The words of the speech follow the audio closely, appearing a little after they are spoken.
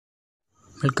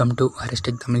Welcome to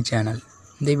Aristic Tamil channel.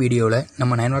 இந்த வீடியோவில்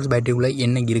நம்ம 9 வாட்ஸ் பேட்டரிக்குள்ளே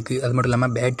என்ன இருக்குது, அது மட்டும்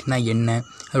இல்லாமல் பேட்டரினா என்ன,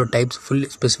 அதோட டைப்ஸ் ஃபுல்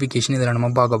ஸ்பெசிஃபிகேஷன் இதில் நம்ம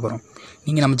பார்க்க போகிறோம்.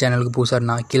 நீங்கள் நம்ம சேனலுக்கு புதுசாக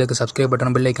இருந்தால் கீழே subscribe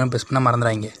button bell icon press பண்ண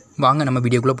மறந்துடாங்க. வாங்க நம்ம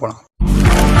வீடியோக்குள்ளே போகலாம்.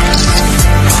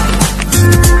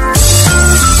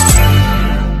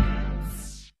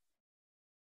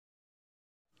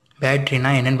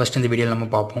 பேட்டரினா என்னென்னு ஃபஸ்ட்டு இந்த வீடியோவில்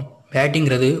நம்ம பார்ப்போம்.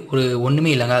 பேட்டரிங்கிறது ஒன்றுமே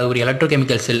இல்லைங்க, அது ஒரு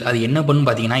எலக்ட்ரோகெமிக்கல் செல். அது என்ன பண்ணுன்னு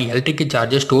பார்த்தீங்கன்னா எலக்ட்ரிக்கல்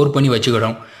சார்ஜை ஸ்டோர் பண்ணி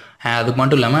வச்சுக்கிடும். அது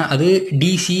மட்டும் இல்லாமல் அது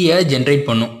டிசியை ஜென்ரேட்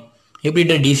பண்ணும்.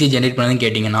 எப்படிட்ட டிசியை ஜென்ரேட் பண்ணுதுன்னு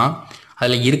கேட்டிங்கன்னா,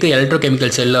 அதில் இருக்க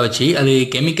எலக்ட்ரோகெமிக்கல் செல்லை வச்சு அது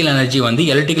கெமிக்கல் எனர்ஜி வந்து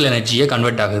எலக்ட்ரிக்கல் எனர்ஜியை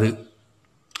கன்வெர்ட் ஆகுது.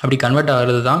 அப்படி கன்வெர்ட்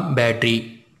ஆகிறது தான் பேட்ரி.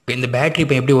 இந்த பேட்ரி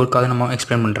இப்போ எப்படி ஒர்க் ஆகுது நம்ம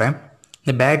எக்ஸ்பிளைன் பண்ணுறேன்.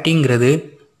 இந்த பேட்டரிங்கிறது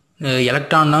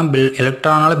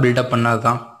எலக்ட்ரானால் பில்டப் பண்ணது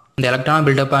தான். இந்த எலக்ட்ரானால்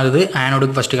பில்டப் ஆகுது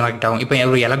ஆனோடுக்கு ஃபஸ்ட்டு கனெக்ட் ஆகும். இப்போ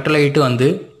ஒரு எலக்ட்ரோலைட்டு வந்து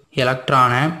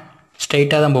எலக்ட்ரானை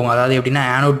ஸ்ட்ரைட்டாக தான் போகும். அதாவது எப்படின்னா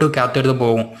ஆனோட் டு கேத்தோடு தான்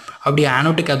போகும். அப்படி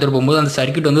ஆனோட் டு கேத்தோடு போகும்போது அந்த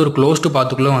சர்க்யூட் வந்து ஒரு க்ளோஸ்டு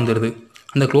பாத்துக்குள்ளே வந்துடுது.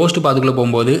 அந்த க்ளோஸ்டு பாத்துக்குள்ளே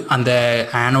போகும்போது அந்த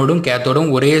ஆனோடும் கேத்தோடும்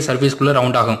ஒரே சர்ஃபேஸ்க்குள்ளே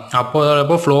ரவுண்ட் ஆகும்.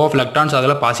 அப்போ ஃப்ளோ ஆஃப் எலக்ட்ரான்ஸ்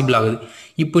அதில் பாசிபிள் ஆகுது.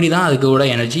 இப்படி தான் அதுக்கூட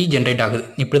எனர்ஜி ஜென்ரேட் ஆகுது.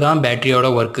 இப்படி தான் பேட்டரியோட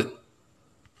ஒர்க்கு.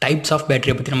 டைப்ஸ் ஆஃப்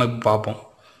பேட்டரியை பற்றி நம்ம இப்போ பார்ப்போம்.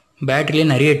 பேட்டரியிலே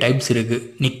நிறைய டைப்ஸ் இருக்குது.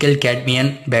 Nickel கேட்மியன்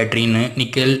பேட்டரின்னு,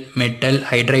 nickel metal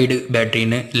hydride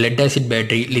பேட்டரின்னு, lead acid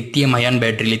battery, lithium ion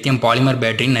battery, lithium polymer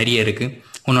பேட்டரின்னு நிறைய இருக்குது.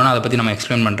 ஒன்று அதை பற்றி நம்ம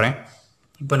எக்ஸ்பிளைன் பண்ணுறேன்.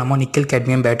 இப்போ நம்ம நிக்கல்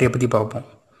கேட்மியம் பேட்டரியை பற்றி பார்ப்போம்.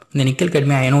 இந்த நிக்கல்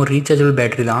கேட்மியம் அயனும் ஒரு ரீசார்ஜபிள்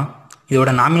பேட்டரி தான்.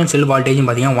 இதோட நாமினல் செல் வால்டேஜ்னு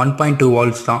பார்த்தீங்கன்னா 1.2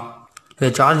 volts தான். இந்த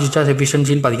சார்ஜ் டிஸ்சார்ஜ்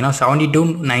எஃபிஷியன்சின்னு பார்த்தீங்கன்னா 70 to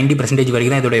 90%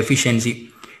 வரைக்கும் தான் இதோட எஃபிஷியன்சி.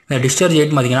 இந்த டிஸ்சார்ஜ்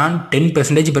ரேட் பார்த்தீங்கன்னா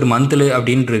 10% per month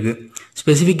அப்படின்னு இருக்குது.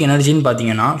 ஸ்பெசிஃபிக் எனர்ஜின்னு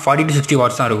பார்த்தீங்கன்னா 40 to 60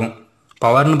 watts தான் இருக்கும்.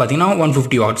 பவர்னு பார்த்தீங்கன்னா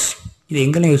 150 watts. இது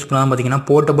எங்கெல்லாம் யூஸ் பண்ணலாம் பார்த்தீங்கன்னா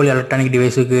போர்ட்டபிள் எலக்ட்ரானிக்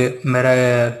டிவைஸுக்கு, வேறு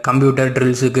கம்ப்யூட்டர்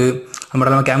ட்ரில்ஸுக்கு, அது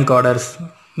மட்டும் இல்லாமல் கேம் கார்டர்ஸ்,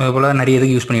 இது போல் நிறைய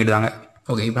இதுக்கு யூஸ் பண்ணிட்டு இருக்காங்க.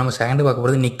 ஓகே, இப்போ நம்ம செகண்ட் பார்க்க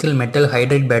போகிறது நிக்கல் மெட்டல்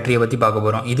ஹைட்ரைட் பேட்டரியை பற்றி பார்க்க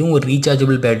போகிறோம். இதுவும் ஒரு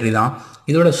ரீசார்ஜபிள் பேட்டரி தான்.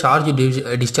 இதோட சார்ஜ்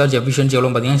டிஸ்சார்ஜ் எஃபிஷியன்சி எவ்வளோ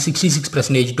பார்த்தீங்கன்னா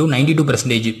 66% to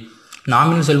 92%.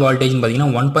 நாமினல் செல் வால்டேஜ்னு பார்த்தீங்கன்னா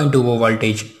 1.20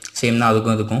 voltage. சேம் தான்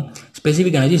அதுக்கும்.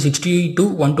 ஸ்பெசிஃபிக் எனர்ஜி 60 to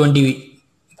 120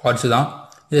 watts தான்.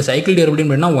 இது சைக்கிள்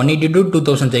டியூரபிலிட்டின்னு பார்த்தீங்கன்னா 180 to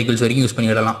 2000 சைக்கிள்ஸ் வரைக்கும் யூஸ்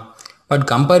பண்ணிடலாம். பட்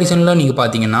கம்பேரிசனில் நீங்கள்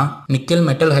பார்த்தீங்கன்னா நிக்கல்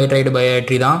மெட்டல் ஹைட்ரைடு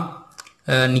பேட்டரி தான்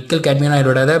நிக்கல் கேட்மியன்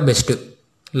ஹைட்ரைடோட பெஸ்ட்டு.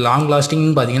 லாங்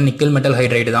லாஸ்டிங்னு பார்த்தீங்கன்னா நிக்கல் மெட்டல்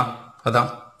ஹைட்ரைடு தான். அதான்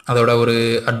அதோட ஒரு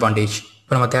அட்வான்டேஜ்.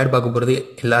 இப்போ நம்ம தேர்ட் பார்க்க போகிறது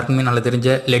எல்லாருக்குமே நல்லா தெரிஞ்ச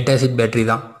லெட் ஆசிட் பேட்டரி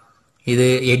தான். இது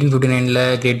 1859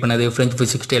 கிரியேட் பண்ணது. ஃப்ரெஞ்ச்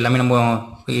ஃபிசிக்ஸ் எல்லாமே நம்ம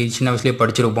சின்ன வயசுலேயே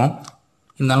படிச்சிருப்போம்.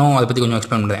 இருந்தாலும் அதை பற்றி கொஞ்சம்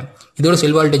எக்ஸ்பிளைன் பண்ணுறேன். இதோட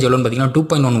செல் வால்டேஜ் எவ்வளோன்னு பார்த்தீங்கன்னா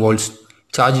 2.1 volts.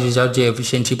 சார்ஜ் டிஸ்சார்ஜ்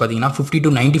எஃபிஷியன்சி பார்த்தீங்கன்னா 50 to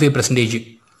 95%.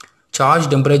 சார்ஜ்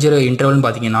டெம்பரேச்சர் இன்டர்வல்னு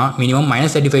பார்த்தீங்கன்னா மினிமம்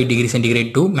 -35 degree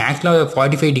centigrade to மேக்ஸில்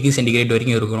 45 degree centigrade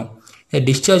வரைக்கும் இருக்கும்.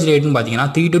 டிஸ்சார்ஜ் ரேட்னு பார்த்தீங்கன்னா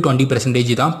 3 to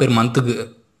 20% தான் பெர் மந்த்துக்கு.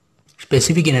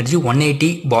 ஸ்பெசிஃபிக் எனர்ஜி 180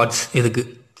 watts இதுக்கு.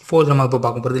 ஃபோர்த் நம்ம இப்போ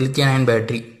பார்க்க போகிறது லித்தியம் அயன்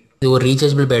பேட்டரி. இது ஒரு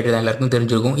ரீசார்ஜபிள் பேட்டரி தான், எல்லாருக்கும்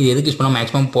தெரிஞ்சிருக்கும். இது எதுக்கு யூஸ் பண்ணால்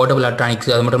மேக்ஸிமம் போர்ட்டபிள் எலக்ட்ரானிக்ஸ்,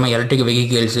 அது மட்டும் இல்லாமல் எலக்ட்ரிக்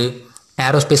வெஹிக்கிள்ஸு,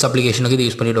 ஏரோஸ்பேஸ் அப்ளிகேஷனுக்கு இது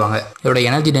யூஸ் பண்ணிவிடுவாங்க. இதோட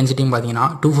எனர்ஜி டென்சிட்டின்னு பார்த்தீங்கன்னா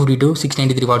 250 to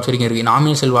 693 watts வரைக்கும் இருக்குது.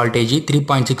 நாமினல் செல் வால்டேஜ்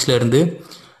 3.6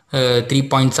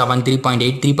 3.7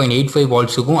 3.8 3.85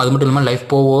 voltsக்கும், அது மட்டும் இல்லாமல் லைஃப்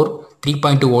பவர்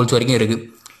 3.2 volts வரைக்கும் இருக்குது.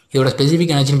 இதோட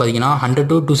ஸ்பெசிஃபிக் எனர்ஜின்னு பார்த்தீங்கன்னா 100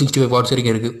 to 265 watts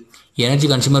வரைக்கும் இருக்குது. எனர்ஜி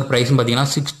கன்சியூமர் ப்ரைஸ்னு பார்த்தீங்கன்னா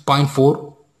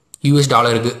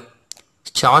 $6.4 இருக்குது.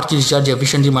 சார்ஜ் டிஸ்சார்ஜ்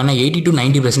எஃபிஷியன்சி பார்த்தீங்கன்னா 80 to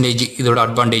 90% இதோட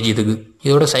அட்வான்டேஜ் இதுக்கு.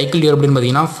 இதோட சைக்கிள் டியூரபிலிட்டின்னு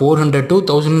பார்த்தீங்கன்னா 400 to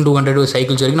 1200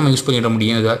 சைக்கிள்ஸ் வரைக்கும் நம்ம யூஸ் பண்ணிட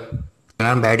முடியும். இதை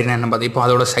பேட்டரினா என்ன பார்த்து இப்போ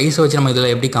அதோட சைஸை வச்சு நம்ம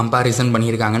இதில் எப்படி கம்பேரிசன்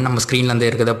பண்ணியிருக்காங்கன்னு நம்ம ஸ்க்ரீனில் வந்து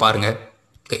இருக்கிறத பாருங்கள்.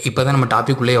 இப்போ தான் நம்ம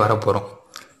டாப்பிக்குள்ளே வர போகிறோம்.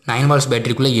 9 வாட்ஸ்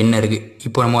பேட்டரிக்குள்ளே என்ன இருக்குது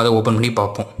இப்போ நம்ம அதை ஓப்பன் பண்ணி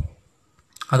பார்ப்போம்.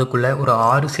 அதுக்குள்ளே ஒரு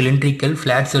 6 சிலிண்ட்ரிக்கல்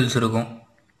ஃப்ளாட் செல்ஸ் இருக்கும்.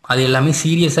 அது எல்லாமே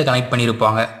சீரியஸாக கனெக்ட்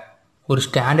பண்ணியிருப்பாங்க. ஒரு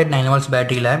ஸ்டாண்டர்ட் 9 வாட்ஸ்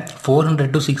பேட்டரியில் 400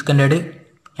 to 600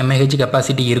 mAh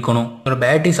கெப்பாசிட்டி இருக்கணும். ஒரு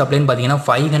பேட்டரி சப்ளைன்னு பார்த்தீங்கன்னா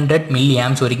 500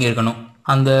 milliamps வரைக்கும் இருக்கணும்.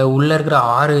 அந்த உள்ளே இருக்கிற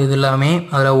 6 இது எல்லாமே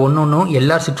அதில் ஒன்றும்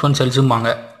LR61 செல்ஸும்பாங்க.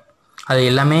 அது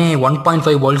எல்லாமே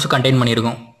 1.5 volts கண்டெயின்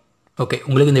பண்ணியிருக்கும். ஓகே,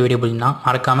 உங்களுக்கு இந்த வீடியோ பிடிச்சிங்கன்னா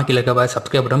மறக்காமல் கீழே இருக்க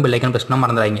subscribe button bell icon press பண்ண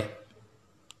மறந்துடாதீங்க.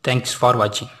 தேங்க்ஸ் ஃபார்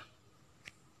வாட்சிங்.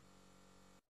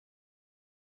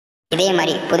 இதே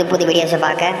மாதிரி புது வீடியோஸை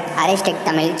பார்க்க Aristic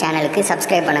தமிழ் சேனலுக்கு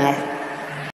சப்ஸ்கிரைப் பண்ணுங்கள்.